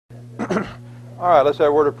All right, let's have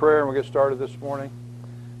a word of prayer and we'll get started this morning.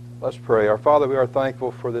 Let's pray. Our Father, we are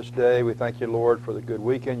thankful for this day. We thank you, Lord, for the good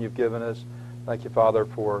weekend you've given us. Thank you, Father,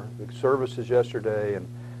 for the services yesterday and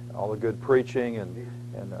all the good preaching. And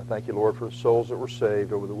thank you, Lord, for the souls that were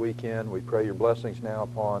saved over the weekend. We pray your blessings now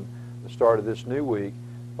upon the start of this new week.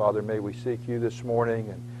 Father, may we seek you this morning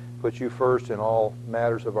and put you first in all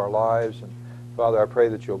matters of our lives. And Father, I pray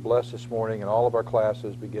that you'll bless this morning in all of our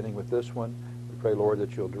classes, beginning with this one. We pray, Lord,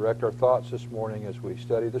 that you'll direct our thoughts this morning as we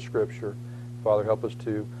study the Scripture. Father, help us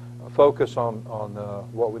to focus on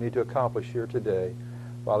what we need to accomplish here today.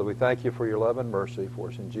 Father, we thank you for your love and mercy for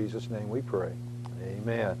us. In Jesus' name we pray.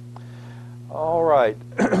 Amen. All right.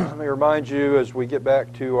 Let me remind you as we get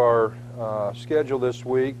back to our schedule this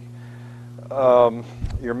week,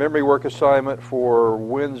 your memory work assignment for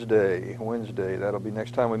Wednesday, that'll be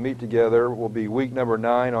next time we meet together, will be week number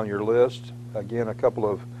 9 on your list. Again, a couple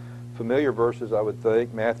of familiar verses, I would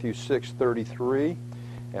think, Matthew 6:33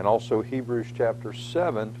 and also Hebrews chapter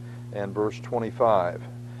 7 and verse 25.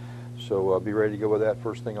 So be ready to go with that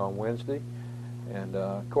first thing on Wednesday. And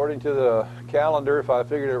according to the calendar, if I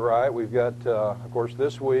figured it right, we've got, of course,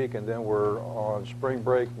 this week, and then we're on spring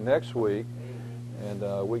break next week. And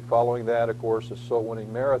a week following that, of course, is Soul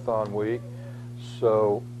Winning Marathon Week.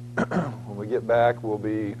 So when we get back, we'll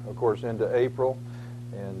be, of course, into April.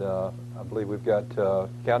 And I believe we've got,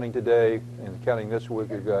 counting today and counting this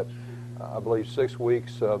week, we've got, I believe, 6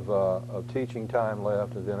 weeks of teaching time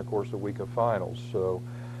left, and then, of course, a week of finals. So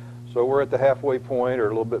we're at the halfway point, or a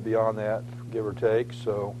little bit beyond that, give or take.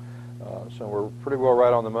 So we're pretty well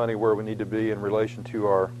right on the money where we need to be in relation to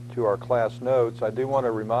our class notes. I do want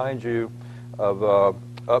to remind you of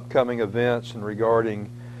upcoming events and regarding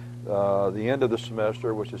the end of the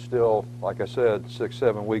semester, which is still, like I said,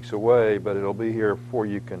 6-7 weeks away, but it'll be here before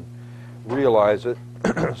you can realize it.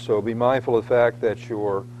 So be mindful of the fact that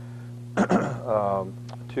your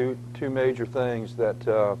two major things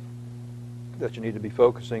that you need to be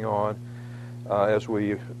focusing on as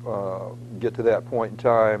we get to that point in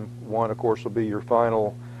time. One, of course, will be your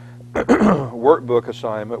final workbook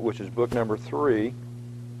assignment, which is book number 3.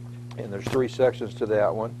 And there's 3 sections to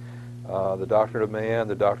that one, the doctrine of man,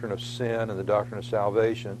 the doctrine of sin, and the doctrine of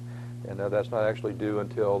salvation. And that's not actually due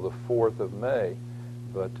until the 4th of May.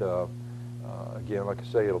 But again, like I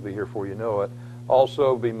say, it'll be here before you know it.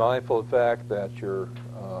 Also, be mindful of the fact that you're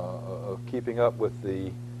keeping up with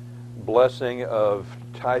the blessing of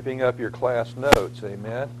typing up your class notes.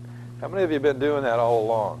 Amen? How many of you have been doing that all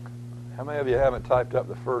along? How many of you haven't typed up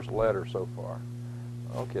the first letter so far?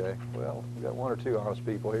 Okay, well, we've got 1 or 2 honest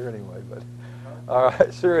people here anyway, but all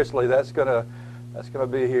right, seriously, that's gonna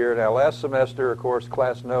be here. Now, last semester, of course,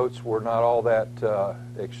 class notes were not all that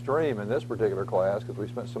extreme in this particular class because we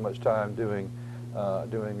spent so much time doing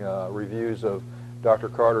reviews of Dr.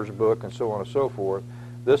 Carter's book and so on and so forth.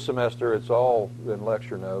 This semester, it's all in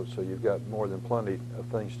lecture notes, so you've got more than plenty of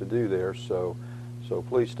things to do there. So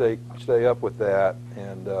please stay up with that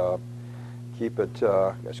and keep it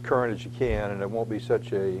as current as you can, and it won't be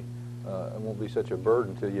such a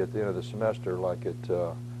burden to you at the end of the semester like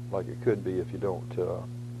it could be if you don't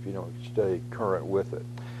stay current with it.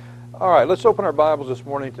 All right, let's open our Bibles this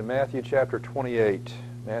morning to Matthew chapter 28.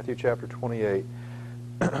 Matthew chapter 28.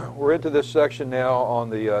 We're into this section now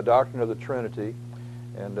on the doctrine of the Trinity,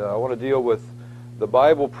 and I want to deal with the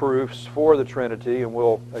Bible proofs for the Trinity, and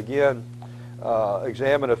we'll again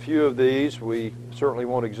examine a few of these. We certainly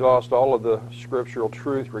won't exhaust all of the scriptural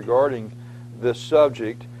truth regarding this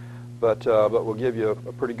subject, but we'll give you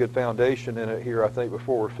a pretty good foundation in it here, I think,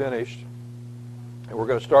 before we're finished. And we're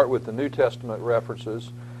going to start with the New Testament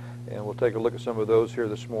references, and we'll take a look at some of those here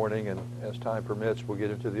this morning, and as time permits, we'll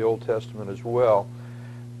get into the Old Testament as well.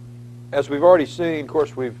 As we've already seen, of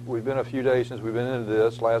course, we've been a few days since we've been into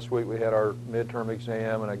this. Last week we had our midterm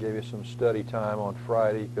exam, and I gave you some study time on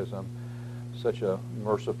Friday because I'm such a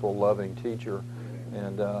merciful, loving teacher,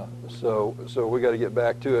 and so we got to get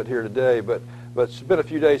back to it here today. But it's been a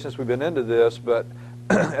few days since we've been into this. But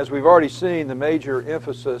as we've already seen, the major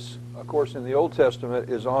emphasis, of course, in the Old Testament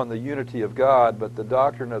is on the unity of God, but the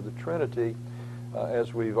doctrine of the Trinity,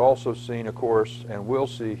 as we've also seen, of course, and will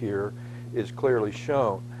see here, is clearly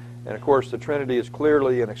shown. And of course, the Trinity is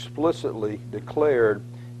clearly and explicitly declared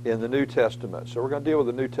in the New Testament. So we're going to deal with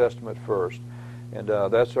the New Testament first. And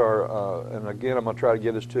that's our, and again, I'm going to try to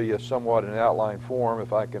give this to you somewhat in outline form,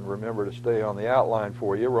 if I can remember to stay on the outline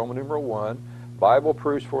for you. Roman numeral 1, Bible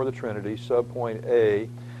proofs for the Trinity, subpoint A,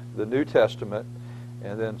 the New Testament,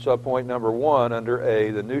 and then subpoint number 1 under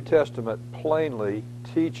A, the New Testament plainly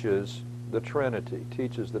teaches the Trinity,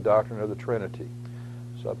 teaches the doctrine of the Trinity.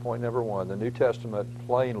 Subpoint number 1, the New Testament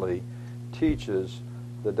plainly teaches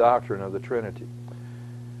the doctrine of the Trinity.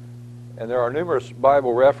 And there are numerous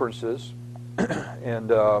Bible references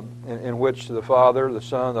and in which the Father, the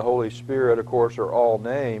Son, the Holy Spirit, of course, are all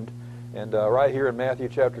named. And right here in Matthew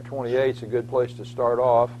chapter 28 is a good place to start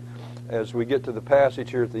off as we get to the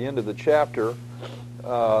passage here at the end of the chapter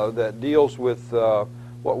that deals with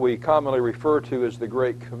what we commonly refer to as the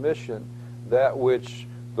Great Commission, that which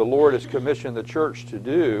the Lord has commissioned the church to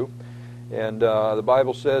do. And the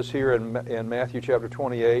Bible says here in Matthew chapter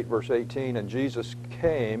 28, verse 18, "And Jesus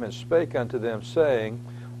came and spake unto them, saying,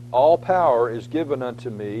 All power is given unto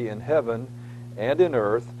me in heaven and in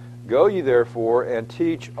earth. Go ye therefore and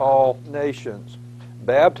teach all nations,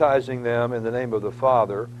 baptizing them in the name of the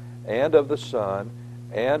Father, and of the Son,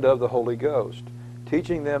 and of the Holy Ghost,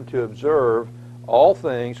 teaching them to observe all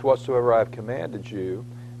things whatsoever I have commanded you.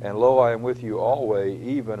 And lo, I am with you always,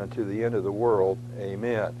 even unto the end of the world.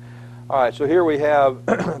 Amen." All right, so here we have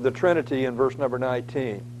the Trinity in verse number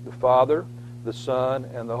 19, the Father, the Son,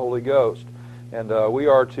 and the Holy Ghost. And we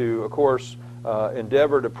are to, of course,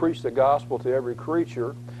 endeavor to preach the gospel to every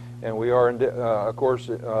creature, and we are, of course,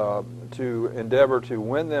 to endeavor to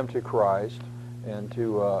win them to Christ and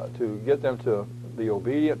to get them to be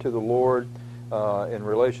obedient to the Lord in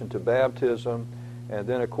relation to baptism, and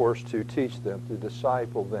then, of course, to teach them, to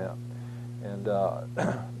disciple them. And a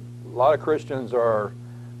lot of Christians are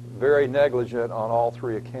very negligent on all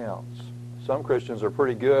three accounts. Some Christians are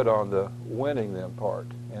pretty good on the winning them part,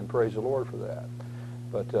 and praise the Lord for that.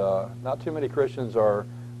 But not too many Christians are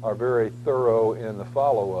very thorough in the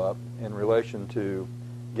follow-up in relation to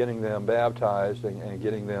getting them baptized and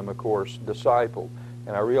getting them, of course, discipled.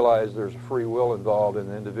 And I realize there's a free will involved in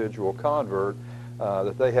the individual convert,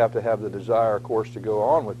 that they have to have the desire, of course, to go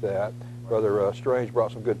on with that. Brother Strange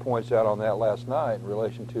brought some good points out on that last night in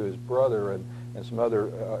relation to his brother and some other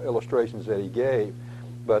illustrations that he gave.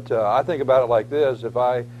 But I think about it like this. If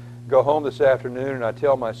I go home this afternoon and I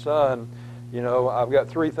tell my son, you know, I've got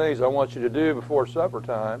 3 things I want you to do before supper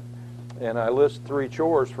time, and I list 3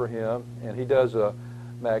 chores for him, and he does a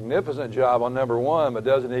magnificent job on number 1 but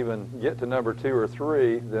doesn't even get to number 2 or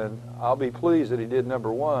 3, then I'll be pleased that he did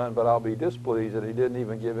number 1, but I'll be displeased that he didn't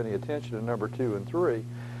even give any attention to number 2 and 3.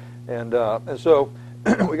 And so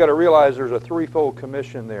we got to realize there's a threefold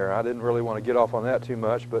commission there. I didn't really want to get off on that too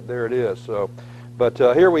much, but there it is. So, but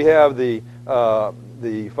here we have the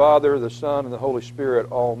Father, the Son, and the Holy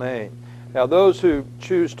Spirit all named. Now, those who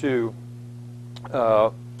choose to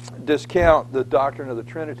discount the doctrine of the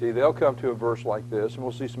Trinity, they'll come to a verse like this, and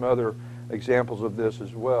we'll see some other examples of this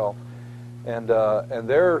as well. And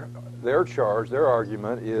their charge, their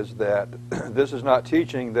argument is that this is not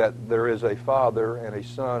teaching that there is a Father and a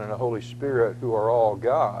Son and a Holy Spirit who are all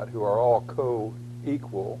God, who are all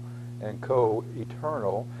co-equal and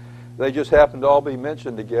co-eternal. They just happen to all be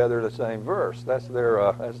mentioned together in the same verse. That's their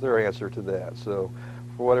answer to that. So,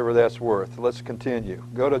 for whatever that's worth, let's continue.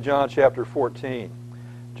 Go to John chapter 14.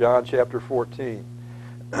 John chapter 14.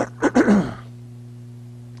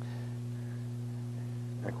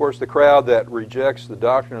 Of course, the crowd that rejects the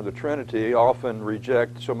doctrine of the Trinity often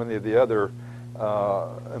reject so many of the other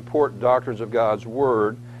important doctrines of God's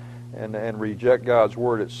Word and reject God's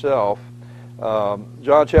Word itself.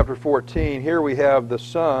 John chapter 14, here we have the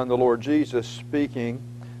Son, the Lord Jesus, speaking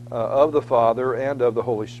of the Father and of the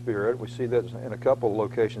Holy Spirit. We see that in a couple of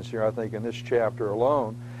locations here, I think, in this chapter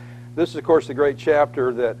alone. This is, of course, the great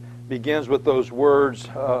chapter that begins with those words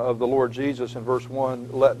of the Lord Jesus in verse 1,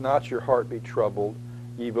 "Let not your heart be troubled.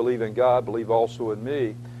 Ye believe in God, believe also in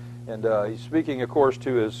me." And he's speaking, of course,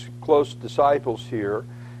 to his close disciples here.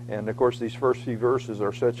 And, of course, these first few verses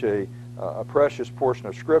are such a precious portion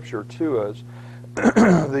of Scripture to us.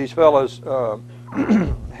 These fellows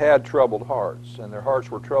had troubled hearts, and their hearts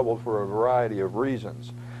were troubled for a variety of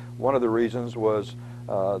reasons. One of the reasons was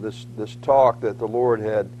this talk that the Lord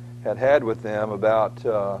had with them about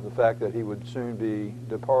the fact that he would soon be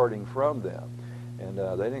departing from them. And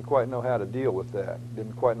they didn't quite know how to deal with that,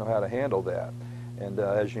 didn't quite know how to handle that. And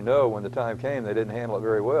as you know, when the time came, they didn't handle it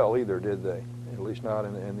very well either, did they? At least not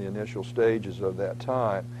in the initial stages of that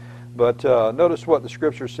time. But notice what the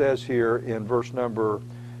Scripture says here in verse number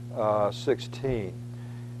 16.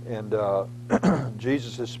 And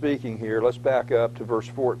Jesus is speaking here. Let's back up to verse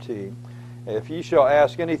 14. "If ye shall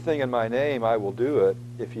ask anything in my name, I will do it.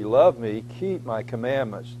 If ye love me, keep my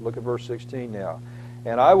commandments." Look at verse 16 now.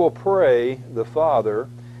 "And I will pray the Father,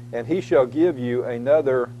 and he shall give you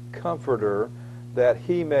another Comforter, that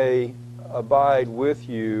he may abide with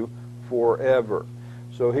you forever."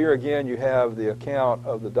 So here again you have the account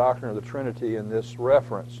of the doctrine of the Trinity in this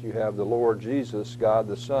reference. You have the Lord Jesus, God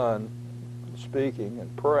the Son, speaking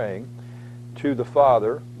and praying to the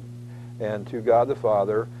Father. and to God the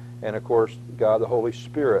Father, and of course God the Holy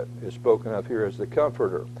Spirit is spoken of here as the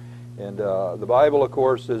Comforter. And the Bible, of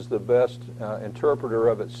course, is the best interpreter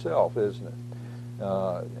of itself, isn't it?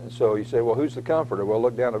 And so you say, well, who's the Comforter? Well,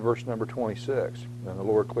 look down at verse number 26, and the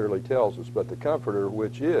Lord clearly tells us, but the Comforter,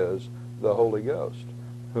 which is the Holy Ghost,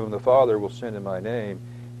 whom the Father will send in my name,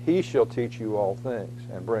 he shall teach you all things,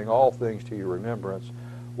 and bring all things to your remembrance,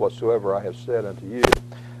 whatsoever I have said unto you.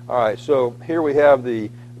 All right, so here we have the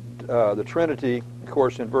Trinity, of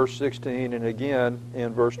course, in verse 16, and again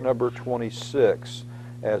in verse number 26,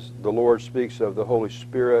 as the Lord speaks of the Holy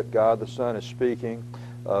Spirit. God the Son is speaking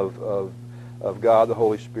of God the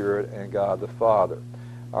Holy Spirit and God the Father.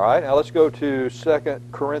 All right, now let's go to 2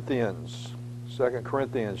 Corinthians. 2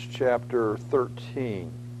 Corinthians chapter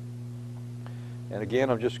 13. And again,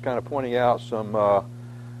 I'm just kind of pointing out some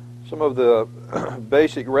of the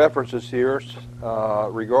basic references here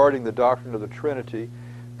regarding the doctrine of the Trinity.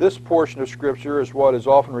 This portion of Scripture is what is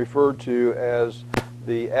often referred to as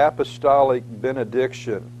the apostolic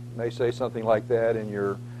benediction. You may say something like that in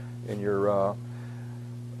your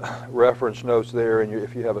reference notes there,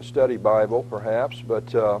 if you have a study Bible, perhaps.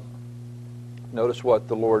 But notice what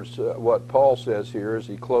what Paul says here as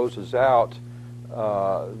he closes out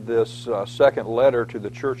this second letter to the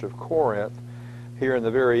church of Corinth. Here in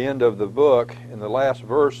the very end of the book, in the last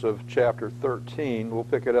verse of chapter 13, we'll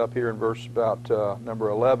pick it up here in verse about number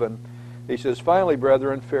 11. He says, "Finally,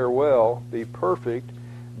 brethren, farewell, be perfect,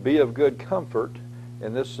 be of good comfort."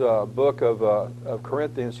 In this book of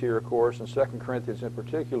Corinthians here, of course, and 2 Corinthians in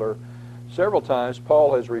particular, several times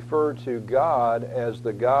Paul has referred to God as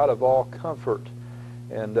the God of all comfort.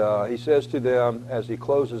 And he says to them, as he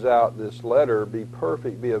closes out this letter, "Be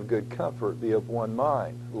perfect, be of good comfort, be of one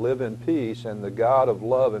mind, live in peace, and the God of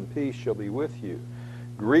love and peace shall be with you.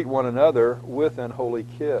 Greet one another with an holy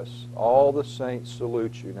kiss. All the saints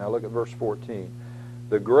salute you." Now look at verse 14.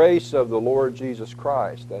 "The grace of the Lord Jesus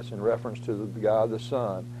Christ," that's in reference to God the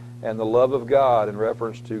Son, "and the love of God," in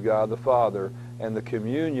reference to God the Father, "and the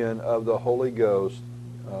communion of the Holy Ghost,"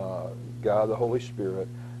 God the Holy Spirit,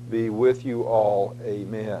 "be with you all.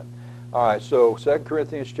 Amen." All right, so 2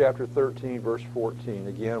 Corinthians chapter 13, verse 14.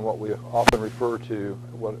 Again, what often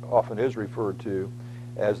is referred to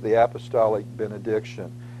as the apostolic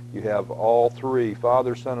benediction. You have all three,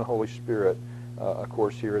 Father, Son, and Holy Spirit, of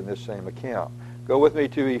course, here in this same account. Go with me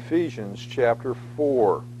to Ephesians chapter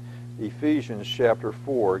 4. Ephesians chapter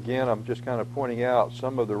 4. Again, I'm just kind of pointing out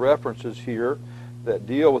some of the references here that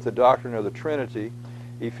deal with the doctrine of the Trinity.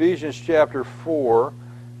 Ephesians chapter 4,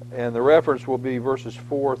 and the reference will be verses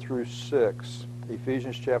 4 through 6.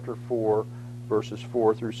 Ephesians chapter 4, verses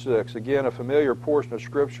 4 through 6. Again, a familiar portion of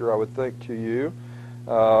Scripture, I would think, to you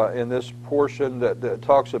in this portion that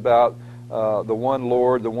talks about the one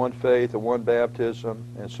Lord, the one faith, the one baptism,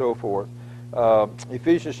 and so forth.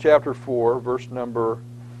 Ephesians chapter 4, verse number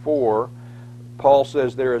 4, Paul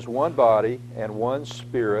says, "There is one body and one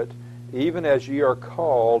Spirit, even as ye are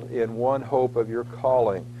called in one hope of your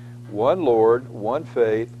calling. One Lord, one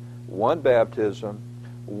faith, one baptism,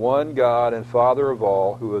 one God and Father of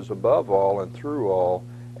all, who is above all and through all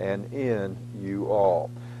and in you all."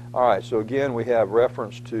 All right, so again we have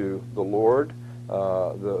reference to the Lord,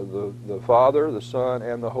 the Father, the Son,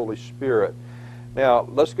 and the Holy Spirit. Now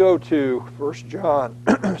let's go to 1 John,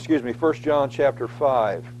 1 John chapter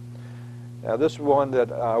 5. Now this is one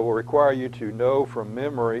that I will require you to know from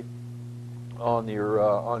memory on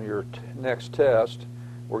your next test.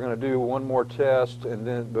 We're going to do one more test, and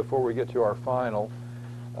then before we get to our final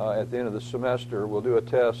at the end of the semester, we'll do a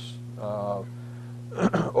test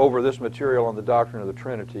over this material on the doctrine of the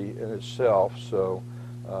Trinity in itself. So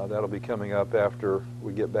that'll be coming up after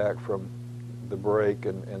we get back from the break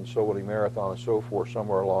and Soul Winning Marathon and so forth,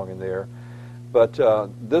 somewhere along in there. But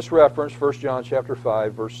this reference, 1 John chapter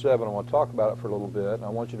 5, verse 7, I want to talk about it for a little bit, and I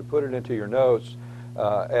want you to put it into your notes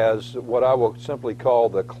as what I will simply call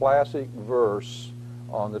the classic verse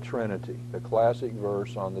on the Trinity, the classic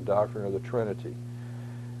verse on the doctrine of the Trinity.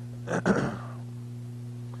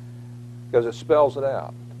 Because it spells it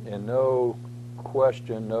out in no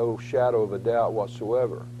question, no shadow of a doubt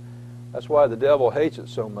whatsoever. That's why the devil hates it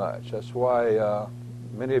so much. That's why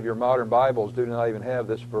many of your modern Bibles do not even have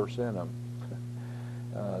this verse in them.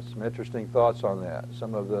 Some interesting thoughts on that.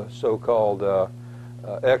 Some of the so-called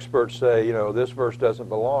experts say, this verse doesn't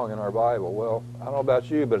belong in our Bible. Well, I don't know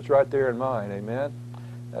about you, but it's right there in mine. Amen?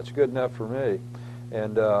 That's good enough for me.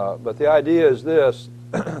 And but the idea is this,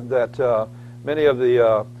 that many of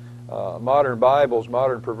the modern Bibles,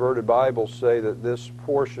 modern perverted Bibles, say that this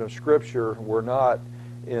portion of Scripture were not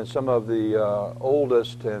in some of the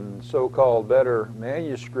oldest and so-called better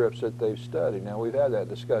manuscripts that they've studied. Now, we've had that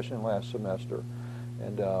discussion last semester.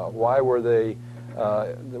 And why were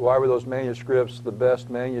those manuscripts the best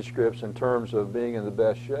manuscripts in terms of being in the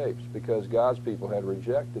best shapes? Because God's people had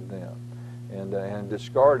rejected them and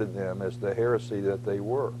discarded them as the heresy that they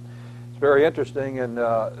were. It's very interesting, and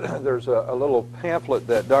there's a little pamphlet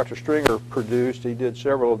that Dr. Stringer produced. He did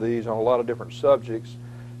several of these on a lot of different subjects.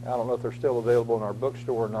 I don't know if they're still available in our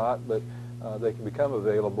bookstore or not, but they can become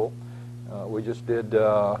available. We just did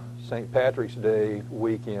St. Patrick's Day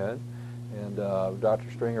weekend, and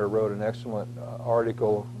Dr. Stringer wrote an excellent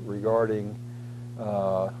article regarding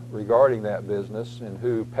that business and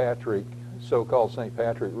who Patrick, so-called St.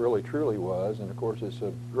 Patrick, really truly was. And of course, it's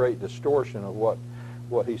a great distortion of what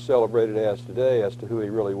he celebrated as today as to who he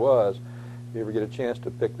really was. If you ever get a chance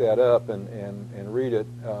to pick that up and read it,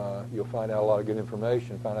 you'll find out a lot of good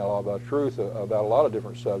information, find out a lot about truth about a lot of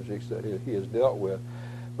different subjects that he has dealt with.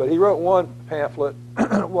 But he wrote one pamphlet,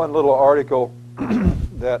 one little article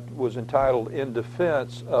that was entitled In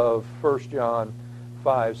Defense of 1 John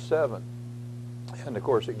 5:7. And of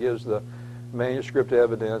course it gives the manuscript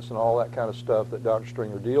evidence and all that kind of stuff that Dr.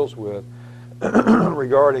 Stringer deals with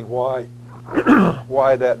regarding why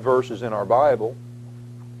that verse is in our Bible,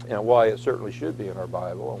 and why it certainly should be in our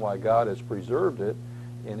Bible, and why God has preserved it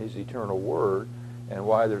in His eternal Word, and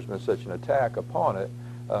why there's been such an attack upon it,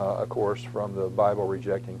 of course, from the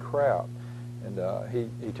Bible-rejecting crowd. And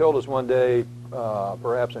he told us one day,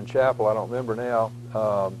 perhaps in chapel, I don't remember now,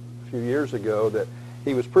 a few years ago, that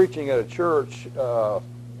he was preaching at a church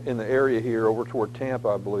in the area here, over toward Tampa,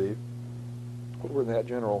 I believe, over in that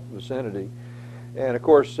general vicinity. And of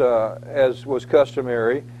course, as was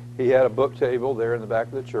customary, he had a book table there in the back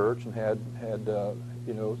of the church, and had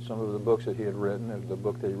some of the books that he had written, the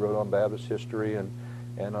book that he wrote on Baptist history, and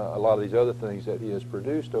a lot of these other things that he has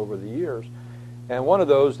produced over the years. And one of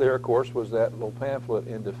those there, of course, was that little pamphlet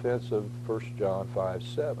In Defense of 1 John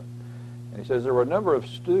 5:7. And he says there were a number of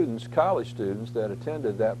students, college students, that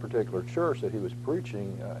attended that particular church that he was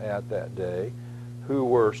preaching at that day, who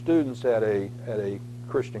were students at a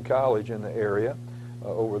Christian college in the area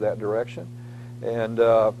over that direction. And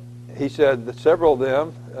he said that several of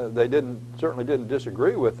them, they certainly didn't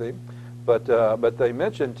disagree with him, but they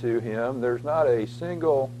mentioned to him, there's not a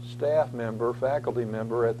single staff member, faculty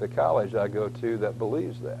member at the college I go to that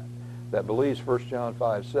believes that believes 1 John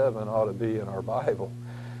 5:7 ought to be in our Bible.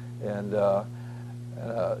 And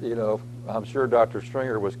I'm sure Dr.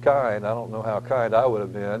 Stringer was kind. I don't know how kind I would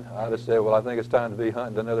have been. I'd have said, well, I think it's time to be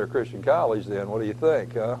hunting another Christian college then. What do you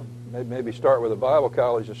think? Maybe start with a Bible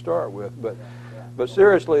college to start with. But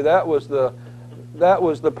seriously, that was the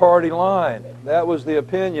party line. That was the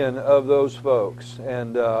opinion of those folks.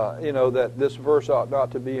 And, that this verse ought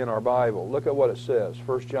not to be in our Bible. Look at what it says,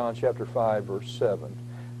 1 John chapter 5, verse 7.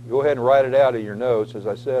 Go ahead and write it out in your notes. As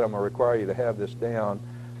I said, I'm going to require you to have this down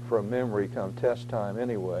from memory come test time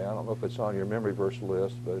anyway. I don't know if it's on your memory verse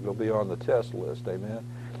list, but it'll be on the test list. Amen.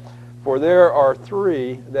 For there are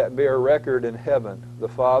three that bear record in heaven, the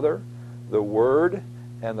Father, the Word,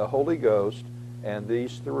 and the Holy Ghost, and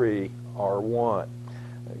these three are one.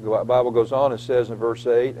 The Bible goes on and says in verse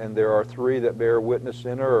 8, and there are three that bear witness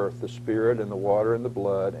in earth, the Spirit and the water and the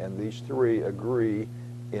blood, and these three agree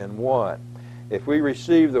in one. If we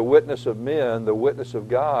receive the witness of men, the witness of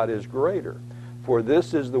God is greater. For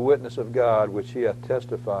this is the witness of God which he hath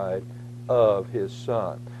testified of his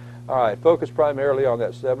Son. All right, focus primarily on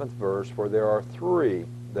that 7th verse. For there are three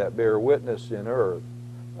that bear witness in earth.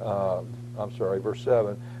 Verse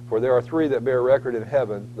 7. For there are three that bear record in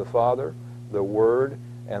heaven, the Father, the Word,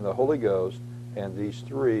 and the Holy Ghost, and these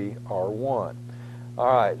three are one. All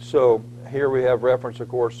right, so here we have reference, of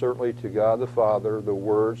course, certainly to God the Father, the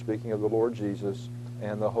Word, speaking of the Lord Jesus,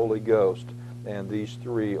 and the Holy Ghost, and these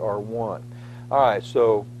three are one. All right,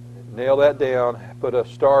 so nail that down, put a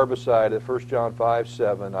star beside it, 1 John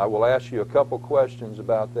 5:7. I will ask you a couple questions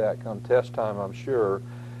about that come test time, I'm sure.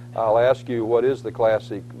 I'll ask you what is the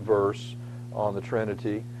classic verse on the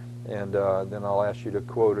Trinity, and then I'll ask you to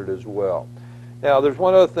quote it as well. Now, there's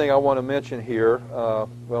one other thing I want to mention here,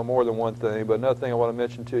 well, more than one thing, but another thing I want to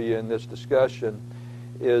mention to you in this discussion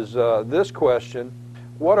is this question: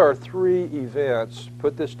 what are three events,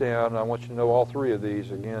 put this down, and I want you to know all three of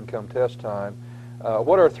these, again, come test time.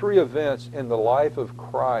 What are three events in the life of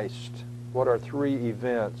Christ? What are three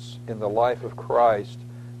events in the life of Christ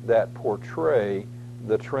that portray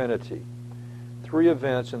the Trinity? Three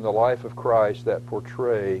events in the life of Christ that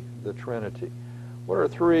portray the Trinity. What are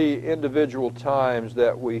three individual times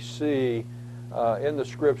that we see in the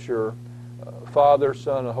Scripture, Father,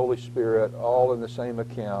 Son, and Holy Spirit, all in the same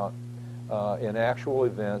account, in actual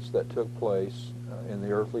events that took place in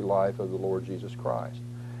the earthly life of the Lord Jesus Christ.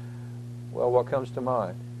 Well, what comes to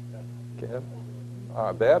mind? Okay.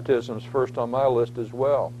 Baptism's first on my list as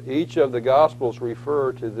well. Each of the Gospels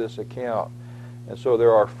refer to this account. And so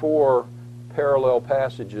there are 4 parallel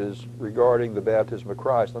passages regarding the baptism of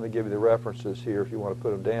Christ. Let me give you the references here if you want to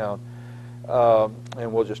put them down.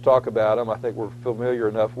 And we'll just talk about them. I think we're familiar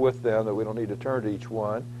enough with them that we don't need to turn to each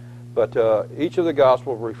one. But each of the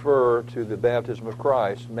Gospels refer to the baptism of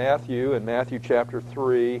Christ. Matthew, in Matthew chapter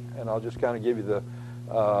 3, and I'll just kind of give you the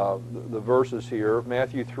verses here.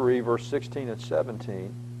 Matthew 3, verse 16 and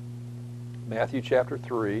 17. Matthew chapter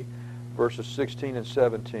 3, verses 16 and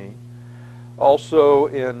 17. Also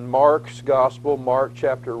in Mark's Gospel, Mark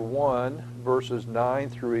chapter 1, verses 9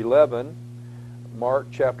 through 11. Mark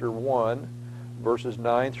chapter 1, verses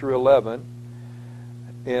 9 through 11.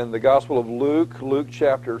 In the Gospel of Luke, Luke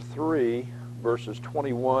chapter 3, verses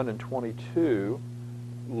 21 and 22.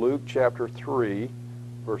 Luke chapter 3,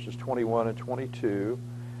 verses 21 and 22.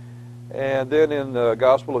 And then in the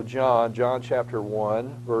Gospel of John, John chapter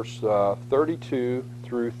 1, verse 32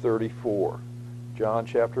 through 34. John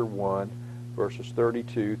chapter 1, verses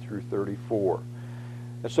 32 through 34.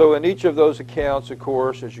 And so in each of those accounts, of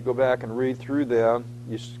course, as you go back and read through them,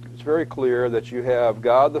 it's very clear that you have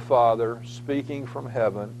God the Father speaking from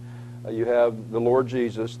heaven. You have the Lord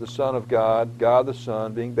Jesus, the Son of God, God the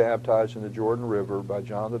Son, being baptized in the Jordan River by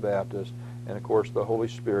John the Baptist, and of course the Holy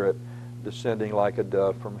Spirit descending like a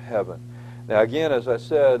dove from heaven. Now again, as I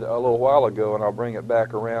said a little while ago, and I'll bring it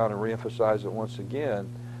back around and reemphasize it once again,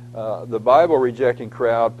 the Bible-rejecting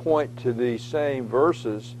crowd point to these same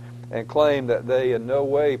verses and claim that they in no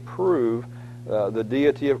way prove the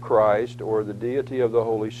deity of Christ or the deity of the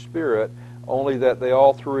Holy Spirit, only that they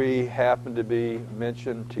all three happen to be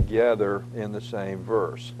mentioned together in the same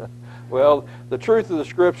verse. Well, the truth of the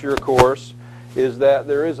Scripture, of course, is that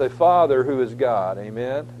there is a Father who is God,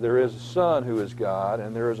 amen? There is a Son who is God,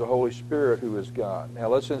 and there is a Holy Spirit who is God. Now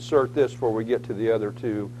let's insert this before we get to the other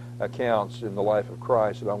 2 accounts in the life of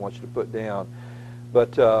Christ that I want you to put down.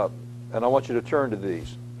 But and I want you to turn to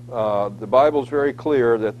these. The Bible is very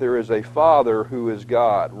clear that there is a Father who is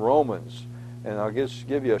God. Romans, and I'll just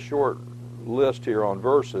give you a short list here on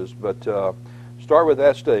verses, but start with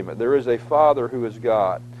that statement. There is a Father who is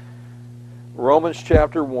God. Romans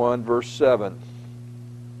chapter 1, verse 7.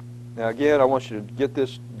 Now again, I want you to get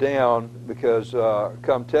this down because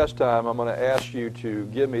come test time, I'm going to ask you to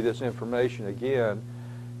give me this information again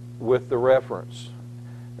with the reference.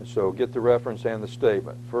 And so get the reference and the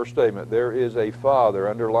statement. First statement, there is a Father,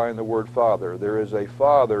 underline the word Father. There is a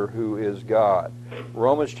Father who is God.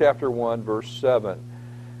 Romans chapter 1, verse 7.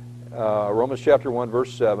 Romans chapter 1,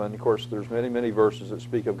 verse 7. Of course, there's many, many verses that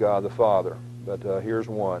speak of God the Father, but here's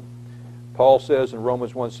one. Paul says in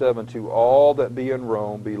Romans 1:7, to all that be in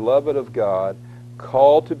Rome, beloved of God,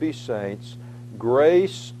 called to be saints,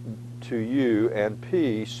 grace to you and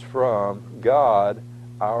peace from God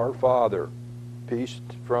our Father. Peace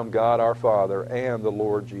from God our Father and the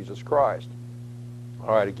Lord Jesus Christ.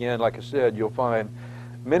 All right, again, like I said, you'll find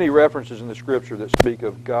many references in the Scripture that speak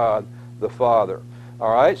of God the Father.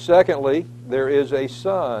 All right, secondly, there is a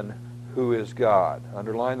Son who is God.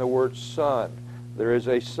 Underline the word Son. There is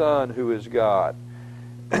a Son who is God.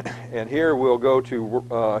 And here we'll go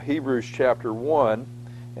to Hebrews chapter 1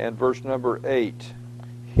 and verse number 8.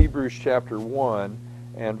 Hebrews chapter 1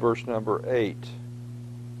 and verse number 8.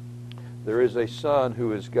 There is a Son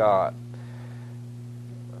who is God.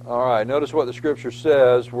 All right, notice what the Scripture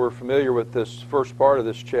says. We're familiar with this first part of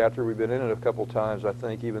this chapter. We've been in it a couple times, I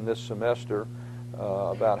think, even this semester,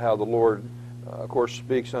 about how the Lord, of course,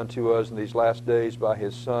 speaks unto us in these last days by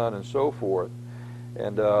His Son and so forth.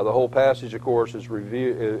 And the whole passage, of course, is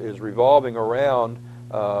revolving around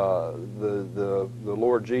the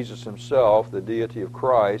Lord Jesus Himself, the deity of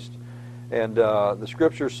Christ. And the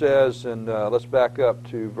Scripture says, and let's back up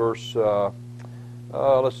to verse, about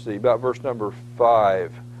verse number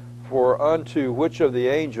 5. For unto which of the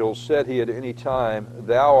angels said He at any time,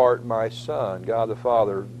 Thou art my Son? God the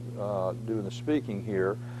Father doing the speaking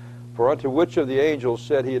here. For unto which of the angels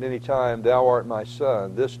said He at any time, Thou art my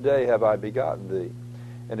Son? This day have I begotten thee.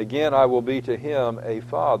 And again I will be to him a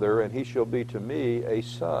father, and he shall be to me a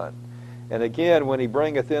son. And again, when He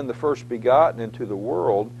bringeth in the first begotten into the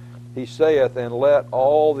world, He saith, And let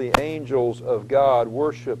all the angels of God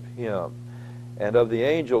worship Him. And of the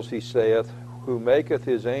angels He saith, Who maketh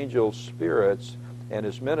His angels spirits, and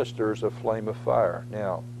His ministers a flame of fire.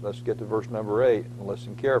 Now, let's get to verse number 8 and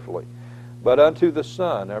listen carefully. But unto the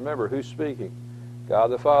Son, now remember, who's speaking? God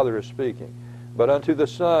the Father is speaking. But unto the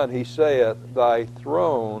Son He saith, Thy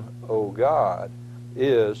throne, O God,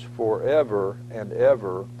 is forever and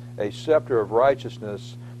ever. A scepter of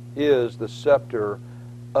righteousness is the scepter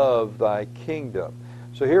of thy kingdom.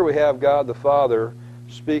 So here we have God the Father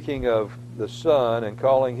speaking of the Son and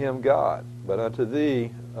calling him God. But unto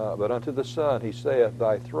the Son he saith,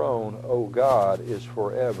 thy throne, O God, is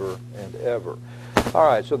forever and ever. All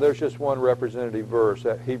right, so there's just one representative verse,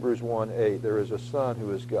 at Hebrews 1:8. There is a Son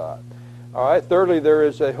who is God. All right, thirdly, there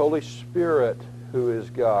is a Holy Spirit who is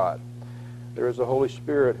God. There is a Holy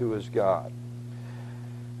Spirit who is God.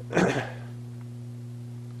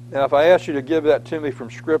 Now, if I ask you to give that to me from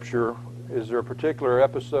Scripture, is there a particular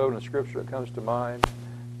episode in Scripture that comes to mind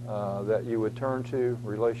that you would turn to in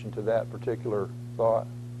relation to that particular thought?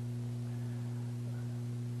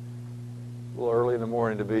 A little early in the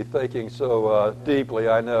morning to be thinking so deeply,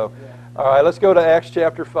 I know. All right, let's go to Acts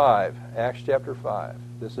chapter 5. Acts chapter 5.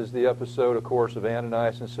 This is the episode, of course, of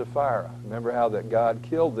Ananias and Sapphira. Remember how that God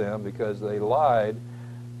killed them because they lied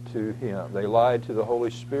to him. They lied to the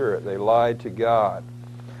Holy Spirit. They lied to God.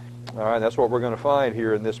 All right, that's what we're going to find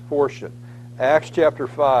here in this portion. Acts chapter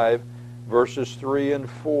 5, verses 3 and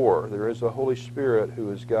 4. There is a Holy Spirit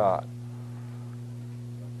who is God.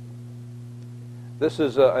 This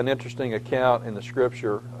is an interesting account in the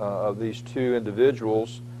Scripture of these two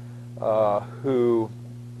individuals who,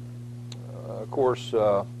 of course,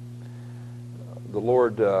 the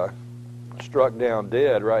Lord struck down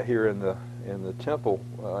dead right here in the temple,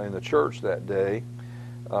 in the church that day.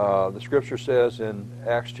 The Scripture says in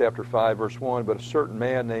Acts chapter 5, verse 1, but a certain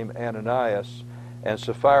man named Ananias and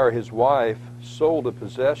Sapphira his wife sold a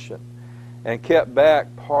possession and kept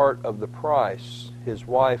back part of the price, his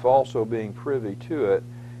wife also being privy to it,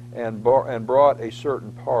 and brought a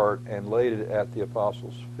certain part and laid it at the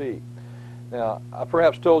apostles' feet. Now, I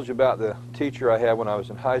perhaps told you about the teacher I had when I was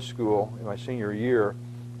in high school in my senior year,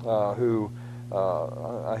 who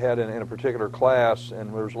I had in a particular class,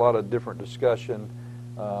 and there was a lot of different discussion.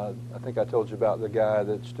 I think I told you about the guy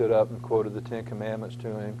that stood up and quoted the Ten Commandments to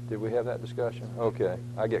him. Did we have that discussion? Okay,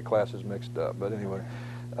 I get classes mixed up, but anyway.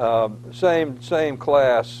 Same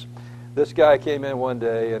class. This guy came in one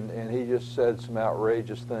day and he just said some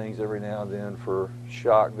outrageous things every now and then for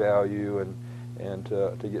shock value and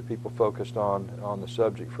to get people focused on the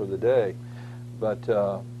subject for the day. But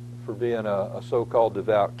for being a so-called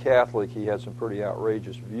devout Catholic, he had some pretty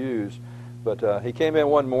outrageous views. But he came in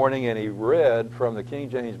one morning and he read from the King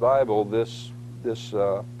James Bible this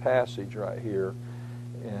passage right here,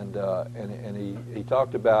 and he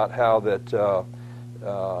talked about how that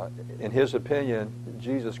in his opinion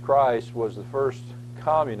Jesus Christ was the first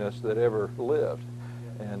communist that ever lived,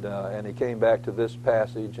 and he came back to this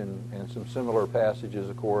passage and some similar passages,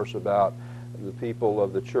 of course, about the people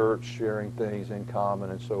of the church sharing things in common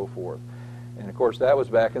and so forth. And of course, that was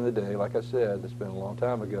back in the day. Like I said, it's been a long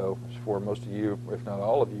time ago, before most of you, if not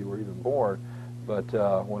all of you, were even born. But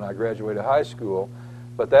when I graduated high school,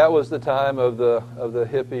 but that was the time of the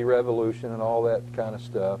hippie revolution and all that kind of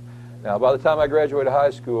stuff. Now, by the time I graduated high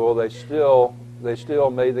school, they still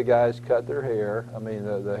made the guys cut their hair. I mean,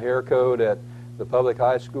 the hair code at the public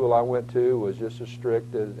high school I went to was just as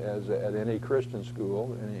strict as at any Christian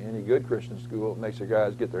school, any good Christian school. It makes the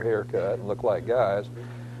guys get their hair cut and look like guys.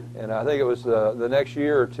 And I think it was the next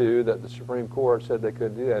year or two that the Supreme Court said they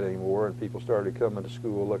couldn't do that anymore, and people started coming to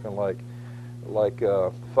school looking like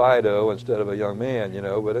Fido instead of a young man, you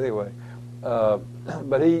know. But anyway,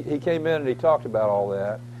 but he came in and he talked about all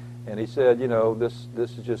that, and he said, you know, this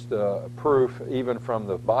is just proof, even from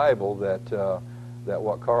the Bible, that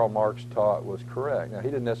what Karl Marx taught was correct. Now, he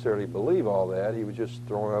didn't necessarily believe all that. He was just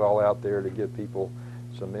throwing it all out there to give people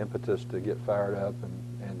some impetus to get fired up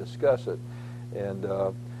and discuss it.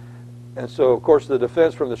 And so, of course, the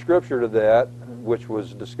defense from the Scripture to that, which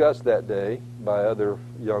was discussed that day by other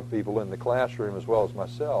young people in the classroom as well as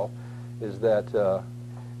myself, is that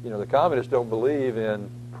you know, the communists don't believe in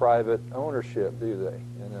private ownership, do they?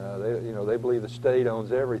 And they believe the state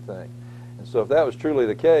owns everything. And so, if that was truly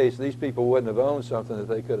the case, these people wouldn't have owned something that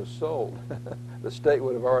they could have sold. The state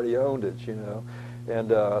would have already owned it, you know. And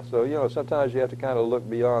so, you know, sometimes you have to kind of look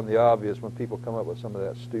beyond the obvious when people come up with some of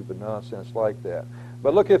that stupid nonsense like that.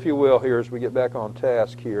 But look, if you will, here as we get back on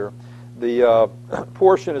task here. The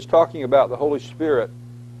portion is talking about the Holy Spirit,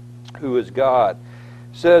 who is God.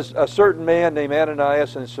 It says, a certain man named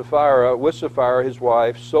Ananias and Sapphira, with Sapphira his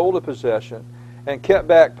wife, sold a possession and kept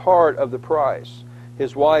back part of the price,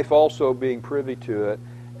 his wife also being privy to it,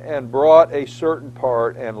 and brought a certain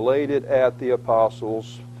part and laid it at the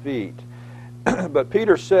apostles' feet. But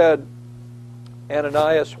Peter said,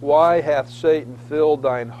 Ananias, why hath Satan filled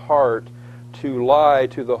thine heart to lie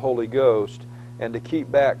to the Holy Ghost and to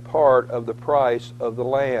keep back part of the price of the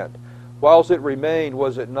land? Whilst it remained,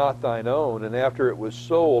 was it not thine own? And after it was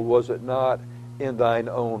sold, was it not in thine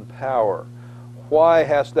own power? Why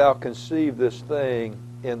hast thou conceived this thing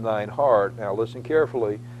in thine heart? Now listen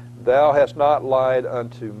carefully. Thou hast not lied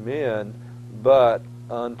unto men, but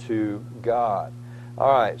unto God.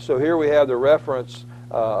 All right, so here we have the reference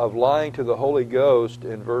of lying to the Holy Ghost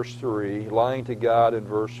in verse 3, lying to God in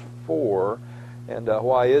verse 4. And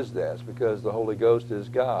why is that? It's because the Holy Ghost is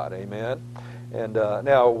God. Amen? And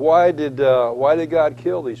now, why did God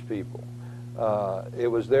kill these people? It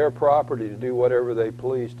was their property to do whatever they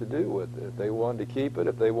pleased to do with it. If they wanted to keep it,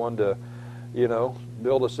 if they wanted to,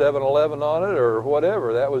 build a 7-Eleven on it or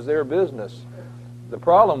whatever, that was their business. The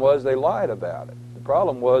problem was they lied about it. The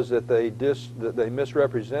problem was that they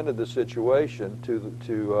misrepresented the situation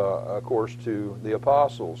of course, to the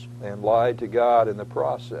apostles and lied to God in the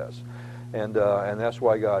process, and that's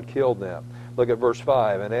why God killed them. Look at verse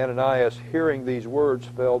 5. And Ananias, hearing these words,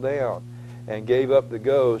 fell down and gave up the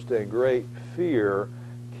ghost, and great fear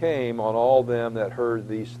came on all them that heard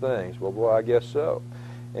these things. Well, boy, I guess so.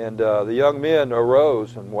 And the young men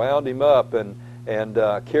arose and wound him up and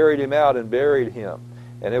carried him out and buried him.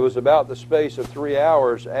 And it was about the space of 3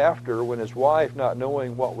 hours after when his wife, not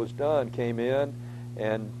knowing what was done, came in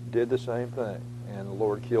and did the same thing. And the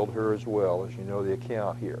Lord killed her as well, as you know the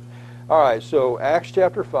account here. All right, so Acts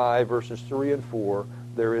chapter 5, verses 3 and 4,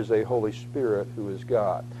 there is a Holy Spirit who is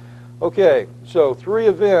God. Okay, so 3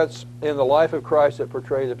 events in the life of Christ that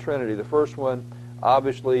portray the Trinity. The first one,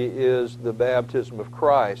 obviously, is the baptism of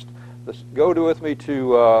Christ. Go with me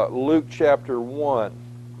to Luke chapter 1.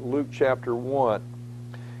 Luke chapter 1.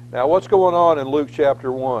 Now, what's going on in Luke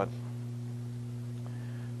chapter 1?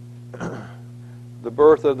 The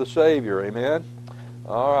birth of the Savior, amen?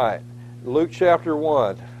 All right, Luke chapter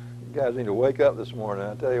 1. You guys need to wake up this morning.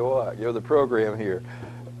 I tell you what, you're the program here.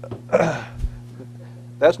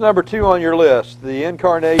 That's number 2 on your list, the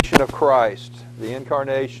incarnation of Christ. The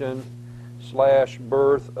incarnation /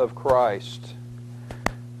 birth of Christ.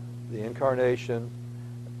 The incarnation,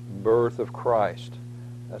 birth of Christ.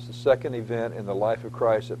 That's the second event in the life of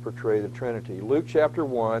Christ that portray the Trinity. Luke chapter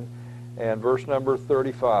 1 and verse number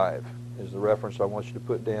 35 is the reference I want you to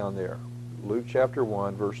put down there. Luke chapter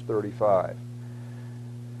 1, verse 35.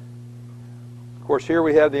 Of course, here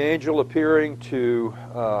we have the angel appearing to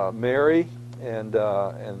Mary and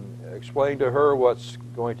explain to her what's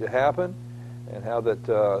going to happen and how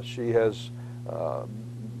that she has,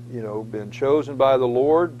 been chosen by the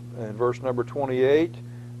Lord. In verse number 28,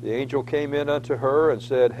 the angel came in unto her and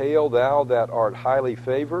said, Hail, thou that art highly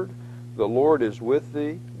favored, the Lord is with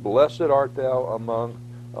thee. Blessed art thou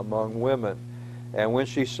among women. And when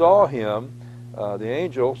she saw him, the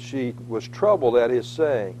angel, she was troubled at his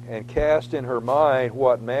saying, and cast in her mind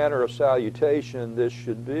what manner of salutation this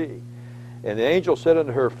should be. And the angel said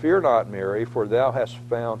unto her, Fear not, Mary, for thou hast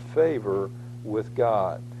found favor with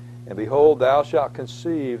God. And behold, thou shalt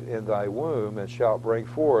conceive in thy womb, and shalt bring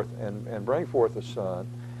forth a son,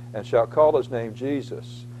 and shalt call his name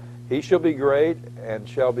Jesus. He shall be great, and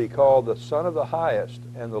shall be called the Son of the Highest,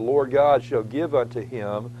 and the Lord God shall give unto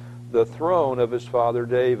him the throne of his father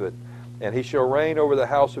David. And he shall reign over the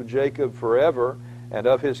house of Jacob forever, and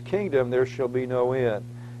of his kingdom there shall be no end.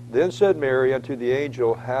 Then said Mary unto the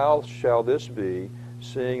angel, How shall this be,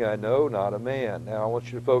 seeing I know not a man? Now I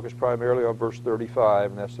want you to focus primarily on verse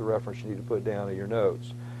 35, and that's the reference you need to put down in your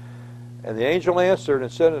notes. And the angel answered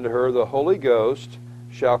and said unto her, The Holy Ghost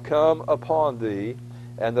shall come upon thee,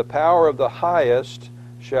 and the power of the Highest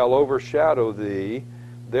shall overshadow thee.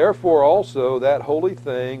 Therefore also that holy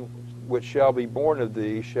thing which shall be born of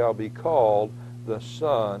thee shall be called the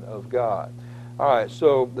Son of God. All right,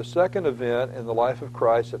 so the second event in the life of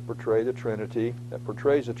Christ that portrays the Trinity,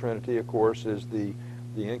 of course, is the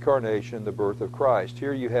incarnation, the birth of Christ.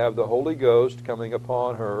 Here you have the Holy Ghost coming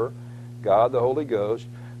upon her, God the Holy Ghost.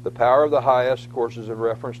 The power of the Highest, of course, is in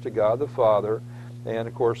reference to God the Father, and,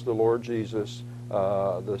 of course, the Lord Jesus,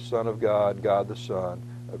 the Son of God, God the Son,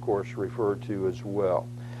 of course, referred to as well.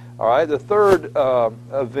 All right, the third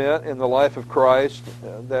event in the life of Christ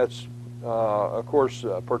that's, of course,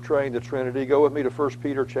 portraying the Trinity. Go with me to 1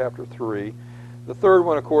 Peter chapter 3. The third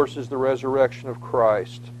one, of course, is the resurrection of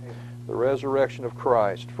Christ. The resurrection of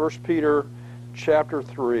Christ. 1 Peter chapter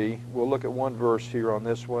 3, we'll look at one verse here on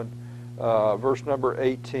this one, verse number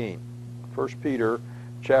 18. 1 Peter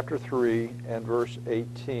chapter 3 and verse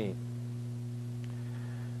 18.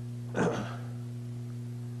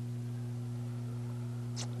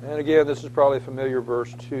 And again, this is probably a familiar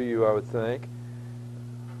verse to you, I would think.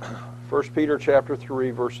 1 Peter chapter 3,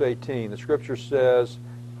 verse 18. The Scripture says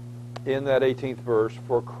in that 18th verse,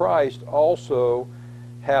 For Christ also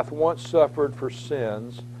hath once suffered for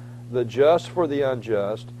sins, the just for the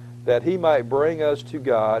unjust, that he might bring us to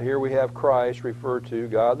God. Here we have Christ referred to,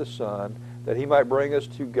 God the Son, that he might bring us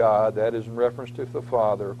to God. That is in reference to the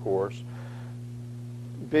Father, of course.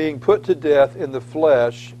 Being put to death in the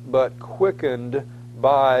flesh, but quickened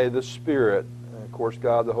by the Spirit. And of course,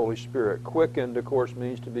 God the Holy Spirit. Quickened, of course,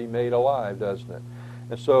 means to be made alive, doesn't it?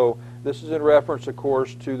 And so this is in reference, of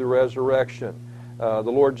course, to the resurrection. The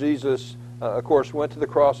Lord Jesus, of course, went to the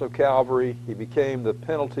cross of Calvary. He became the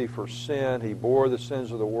penalty for sin. He bore the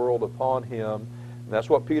sins of the world upon him. And that's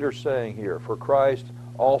what Peter's saying here. For Christ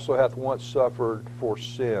also hath once suffered for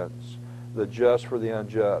sins, the just for the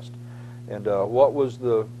unjust. And what was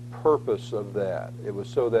the purpose of that? It was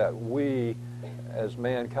so that we, as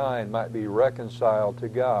mankind, might be reconciled to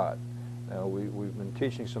God. Now, we've been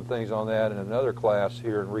teaching some things on that in another class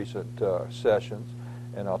here in recent sessions,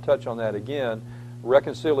 and I'll touch on that again.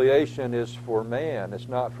 Reconciliation is for man. It's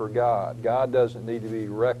not for God. God doesn't need to be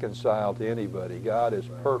reconciled to anybody. God is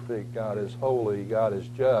perfect. God is holy. God is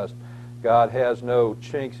just. God has no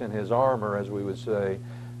chinks in his armor, as we would say.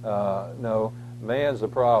 No, man's the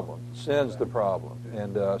problem. Sin's the problem.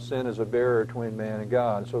 And sin is a barrier between man and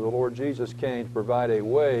God. So the Lord Jesus came to provide a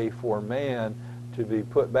way for man to be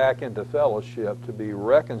put back into fellowship, to be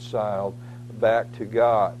reconciled back to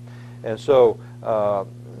God. And so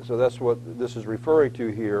that's what this is referring to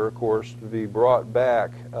here, of course, to be brought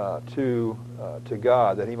back to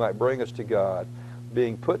God, that he might bring us to God,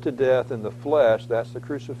 being put to death in the flesh, that's the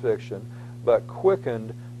crucifixion, but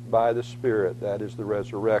quickened by the Spirit, that is the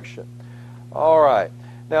resurrection. All right.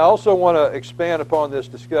 Now, I also want to expand upon this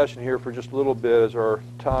discussion here for just a little bit as our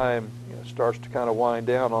time starts to kind of wind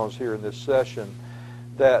down on us here in this session,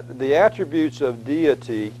 that the attributes of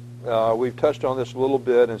deity, we've touched on this a little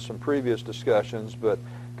bit in some previous discussions, but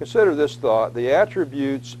consider this thought: the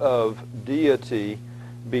attributes of deity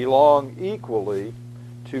belong equally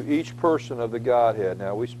to each person of the Godhead.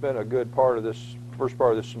 Now, we spent a good part of this first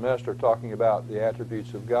part of this semester talking about the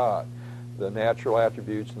attributes of God, the natural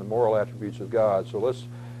attributes and the moral attributes of God. So let's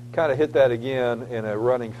kind of hit that again in a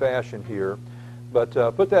running fashion here. But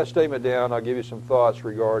put that statement down. I'll give you some thoughts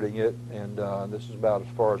regarding it, and this is about as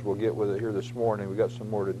far as we'll get with it here this morning. We've got some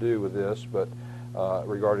more to do with this, but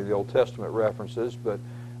regarding the Old Testament references. But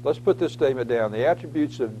let's put this statement down. The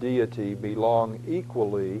attributes of deity belong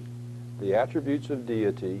equally, the attributes of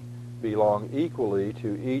deity belong equally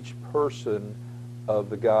to each person of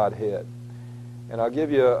the Godhead. And I'll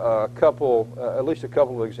give you a couple, at least a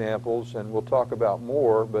couple of examples, and we'll talk about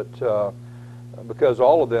more, but because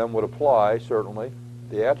all of them would apply, certainly.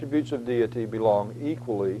 The attributes of deity belong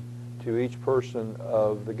equally to each person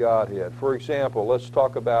of the Godhead. For example, let's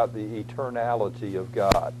talk about the eternality of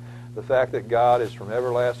God. The fact that God is from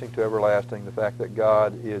everlasting to everlasting, the fact that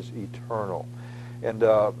God is eternal. And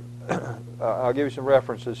I'll give you some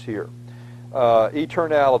references here.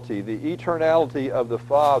 Eternality, the eternality of the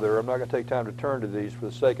Father. I'm not going to take time to turn to these for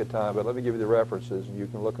the sake of time, but let me give you the references, and you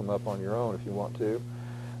can look them up on your own if you want to.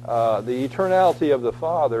 The eternality of the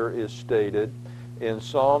Father is stated in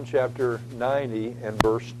Psalm chapter 90 and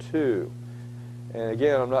verse 2. And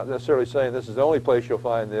again, I'm not necessarily saying this is the only place you'll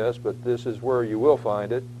find this, but this is where you will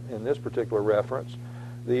find it in this particular reference.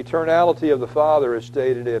 The eternality of the Father is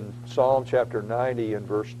stated in Psalm chapter 90 and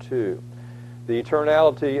verse 2. The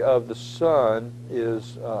eternality of the Son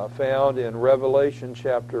is found in Revelation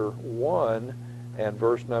chapter 1 and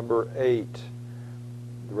verse number 8.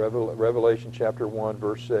 Revelation chapter 1,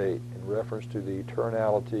 verse 8, in reference to the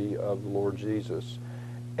eternality of the Lord Jesus.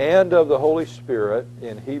 And of the Holy Spirit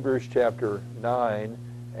in Hebrews chapter 9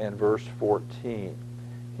 and verse 14.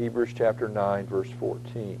 Hebrews chapter 9, verse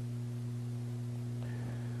 14.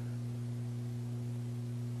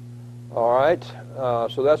 All right,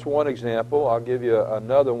 so that's one example. I'll give you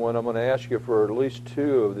another one. I'm going to ask you for at least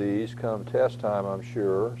two of these come test time, I'm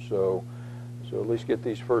sure. So at least get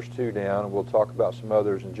these first two down, and we'll talk about some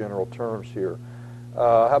others in general terms here.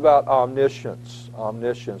 How about omniscience?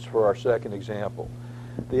 Omniscience for our second example.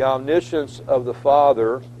 The omniscience of the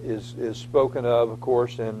Father is spoken of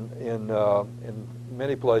course, in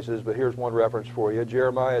many places, but here's one reference for you.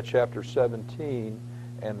 Jeremiah chapter 17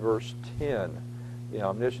 and verse 10. The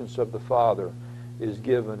omniscience of the Father is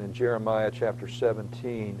given in Jeremiah chapter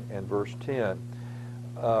 17 and verse 10.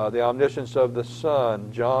 The omniscience of the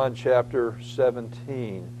Son, John chapter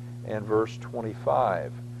 17 and verse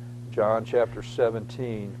 25. John chapter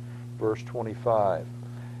 17, verse 25.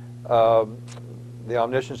 The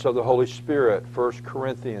omniscience of the Holy Spirit, 1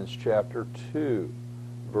 Corinthians chapter 2,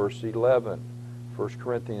 verse 11. 1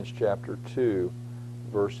 Corinthians chapter 2,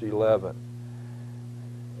 verse 11.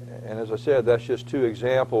 And as I said, that's just two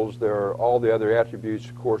examples. All the other attributes,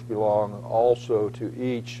 of course, belong also to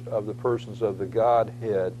each of the persons of the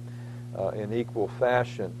Godhead in equal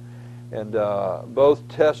fashion. And both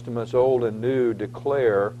testaments, Old and New,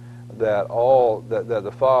 declare that that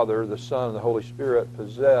the Father, the Son, and the Holy Spirit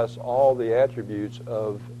possess all the attributes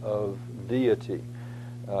of deity.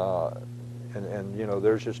 And you know,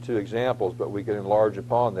 there's just two examples, but we can enlarge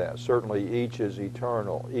upon that. Certainly, each is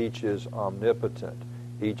eternal. Each is omnipotent.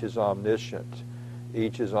 Each is omniscient.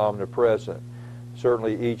 Each is omnipresent.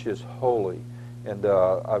 Certainly, each is holy. And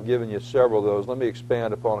I've given you several of those. Let me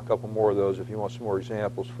expand upon a couple more of those if you want some more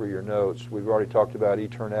examples for your notes. We've already talked about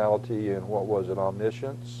eternality and what was it,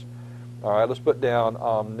 omniscience. All right, let's put down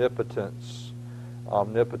omnipotence.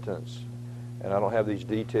 Omnipotence. And I don't have these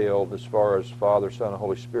detailed as far as Father, Son, and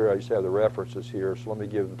Holy Spirit. I just have the references here, so let me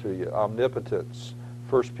give them to you. Omnipotence.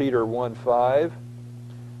 1 Peter 1:5.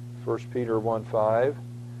 1 Peter 1:5.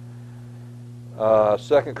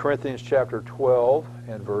 2 Corinthians chapter 12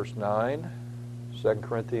 and verse 9. 2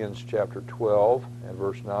 Corinthians chapter 12 and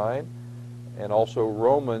verse 9. And also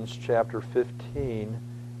Romans chapter 15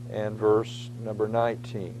 and verse number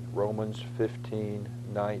 19. Romans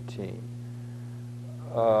 15:19.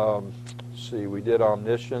 Let's see, we did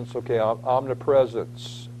omniscience. Okay,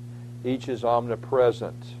 omnipresence. Each is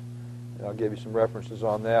omnipresent. And I'll give you some references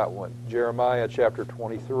on that one. Jeremiah chapter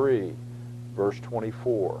 23, verse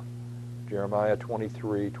 24. Jeremiah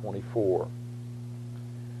 23:24.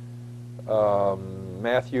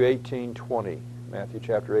 Matthew 18:20. Matthew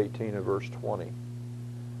chapter 18 and verse 20.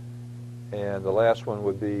 And the last one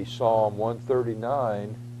would be Psalm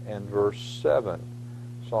 139 and verse 7.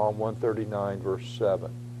 Psalm 139 verse 7.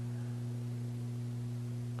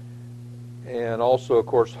 And also, of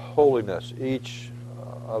course, holiness. Each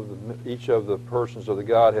of the persons of the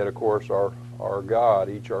Godhead, of course, are God.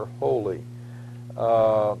 Each are holy.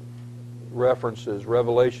 References: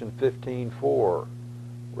 Revelation 15:4.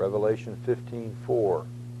 Revelation 15:4.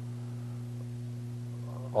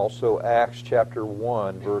 Also Acts chapter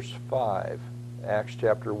 1 verse 5. Acts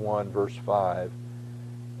chapter 1 verse 5.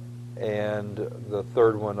 And the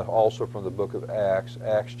third one also from the book of Acts,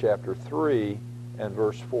 Acts chapter 3 and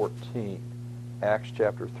verse 14. Acts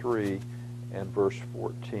chapter 3 and verse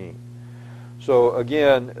 14. So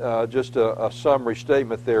again, just a summary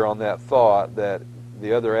statement there on that thought that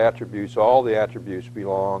the other attributes, all the attributes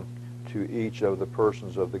belong to each of the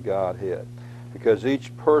persons of the Godhead, because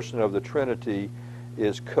each person of the Trinity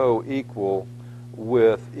is co-equal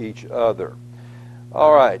with each other.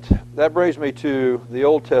 All right, that brings me to the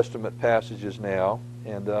Old Testament passages now,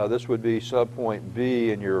 and this would be subpoint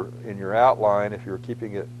B in your outline if you're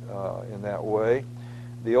keeping it in that way.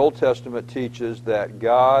 The Old Testament teaches that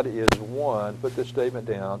God is one. Put this statement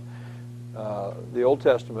down. The Old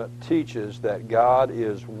Testament teaches that God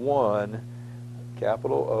is one,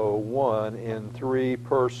 capital O, one in three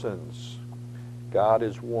persons. God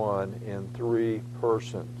is one in three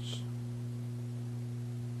persons.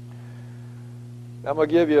 I'm going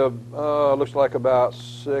to give you, looks like about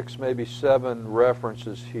 6, maybe 7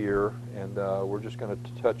 references here, and we're just going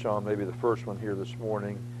to touch on maybe the first one here this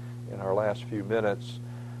morning in our last few minutes.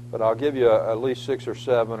 But I'll give you at least 6 or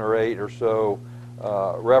 7 or 8 or so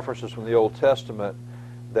references from the Old Testament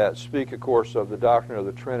that speak, of course, of the doctrine of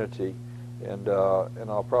the Trinity. And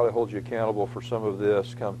I'll probably hold you accountable for some of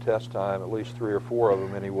this come test time, at least 3 or 4 of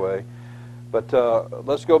them anyway. But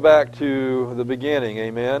let's go back to the beginning,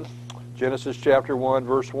 amen? Genesis chapter 1,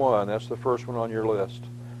 verse 1. That's the first one on your list.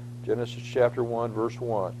 Genesis chapter 1, verse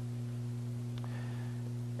 1.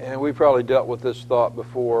 And we probably dealt with this thought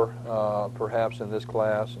before, perhaps in this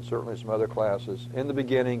class and certainly some other classes. In the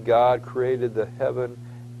beginning, God created the heaven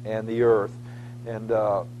and the earth. And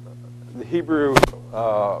the Hebrew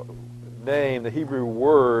name, the Hebrew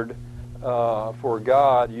word for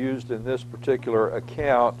God used in this particular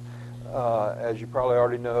account, as you probably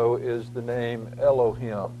already know, is the name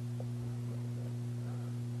Elohim.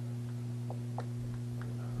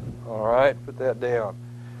 All right, put that down.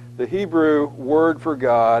 The Hebrew word for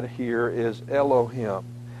God here is Elohim.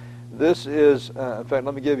 This is, in fact,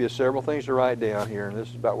 let me give you several things to write down here, and this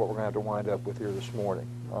is about what we're going to have to wind up with here this morning.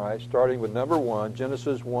 All right, starting with number 1,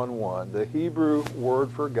 Genesis 1:1. The Hebrew word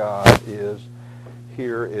for God is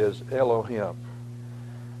Elohim.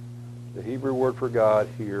 The Hebrew word for God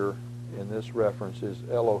here in this reference is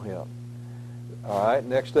Elohim. All right,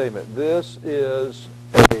 next statement. This is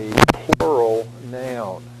a plural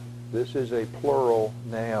noun. This is a plural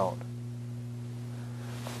noun.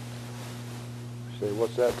 Say,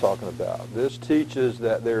 what's that talking about? This teaches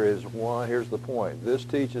that there is one, here's the point. This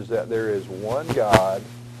teaches that there is one God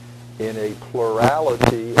in a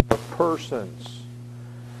plurality of persons.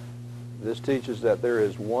 This teaches that there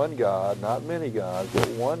is one God, not many gods, but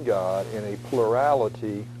one God in a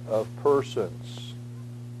plurality of persons.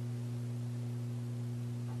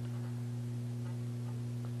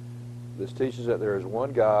 This teaches that there is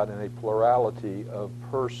one God in a plurality of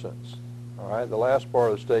persons. All right, the last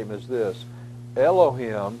part of the statement is this.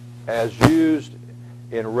 Elohim, as used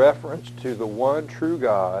in reference to the one true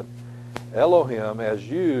God, Elohim, as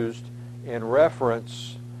used in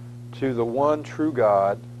reference to the one true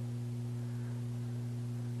God,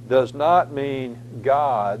 does not mean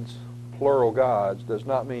gods, plural gods, does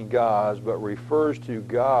not mean gods, but refers to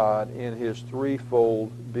God in his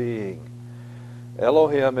threefold being.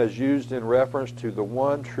 Elohim, as used in reference to the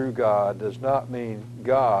one true God, does not mean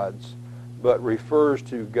gods, but refers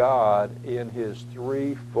to God in his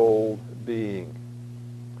threefold being.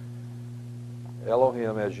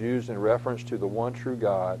 Elohim, as used in reference to the one true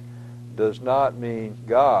God, does not mean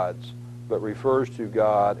gods, but refers to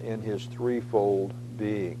God in his threefold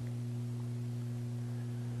being.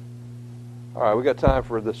 All right, we got time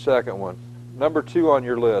for the second one. Number 2 on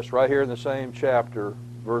your list, right here in the same chapter,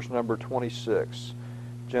 verse number 26.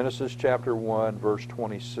 Genesis chapter 1, verse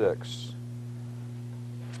 26.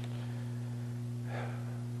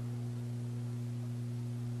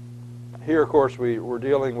 Here, of course, we're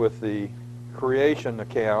dealing with the creation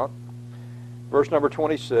account. Verse number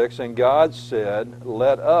 26, and God said,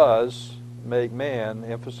 let us make man,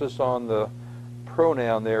 emphasis on the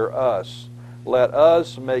pronoun there, us. Let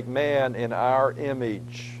us make man in our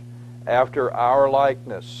image, after our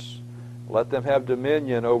likeness. Let them have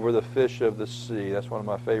dominion over the fish of the sea. That's one of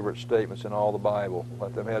my favorite statements in all the Bible.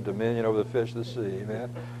 Let them have dominion over the fish of the sea. Amen.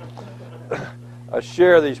 I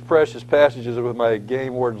share these precious passages with my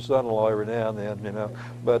game warden son-in-law every now and then, you know.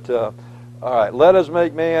 But, all right, let us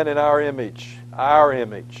make man in our image,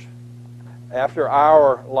 after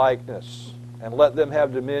our likeness, and let them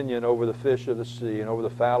have dominion over the fish of the sea, and over the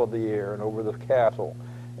fowl of the air, and over the cattle,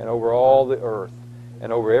 and over all the earth,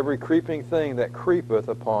 and over every creeping thing that creepeth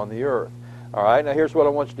upon the earth. All right, now here's what I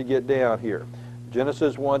want you to get down here.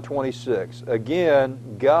 Genesis 1:26.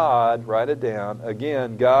 Again, God, write it down,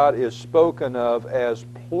 again, God is spoken of as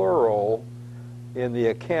plural in the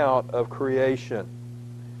account of creation.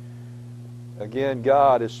 Again,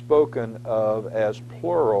 God is spoken of as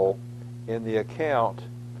plural in the account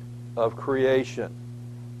of creation.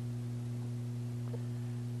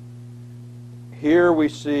 Here we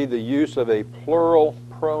see the use of a plural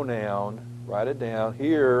pronoun. Write it down.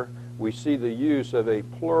 Here we see the use of a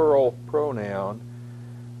plural pronoun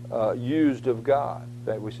used of God. In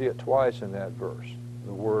fact, we see it twice in that verse.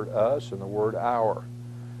 The word us and the word our.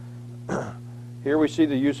 Here we see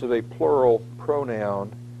the use of a plural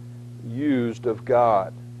pronoun used of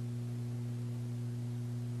God.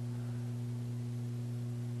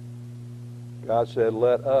 God said,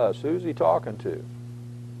 let us. Who's he talking to?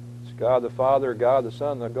 It's God the Father, God the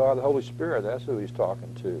Son, and God the Holy Spirit. That's who he's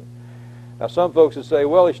talking to. Now, some folks would say,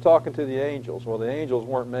 well, he's talking to the angels. Well, the angels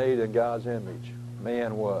weren't made in God's image.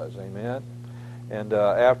 Man was. Amen? And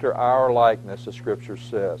after our likeness, the Scripture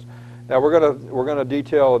says. Now, we're going to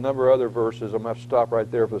detail a number of other verses. I'm going to have to stop right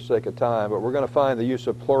there for the sake of time. But we're going to find the use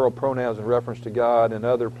of plural pronouns in reference to God in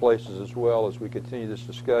other places as well as we continue this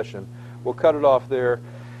discussion. We'll cut it off there.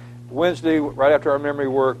 Wednesday, right after our memory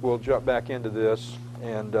work, we'll jump back into this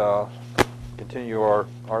and continue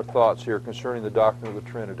our thoughts here concerning the doctrine of the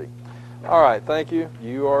Trinity. All right, thank you.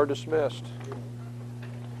 You are dismissed.